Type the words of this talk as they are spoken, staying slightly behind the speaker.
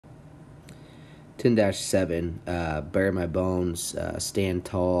10-7, Bury My Bones, Stand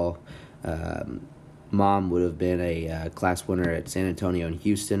Tall. Mom would have been a class winner at San Antonio and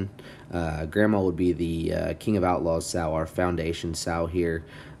Houston. Grandma would be the King of Outlaws sow, our foundation sow here.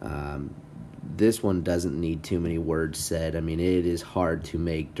 This one doesn't need too many words said. I mean, it is hard to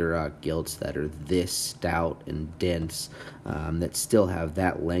make Duroc gilts that are this stout and dense, that still have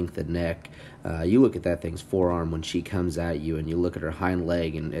that length of neck. You look at that thing's forearm when she comes at you, and you look at her hind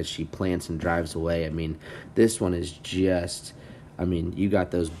leg and as she plants and drives away. I mean, this one is just, I mean, you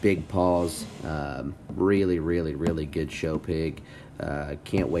got those big paws. Really, really, really good show pig.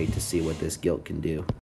 Can't wait to see what this gilt can do.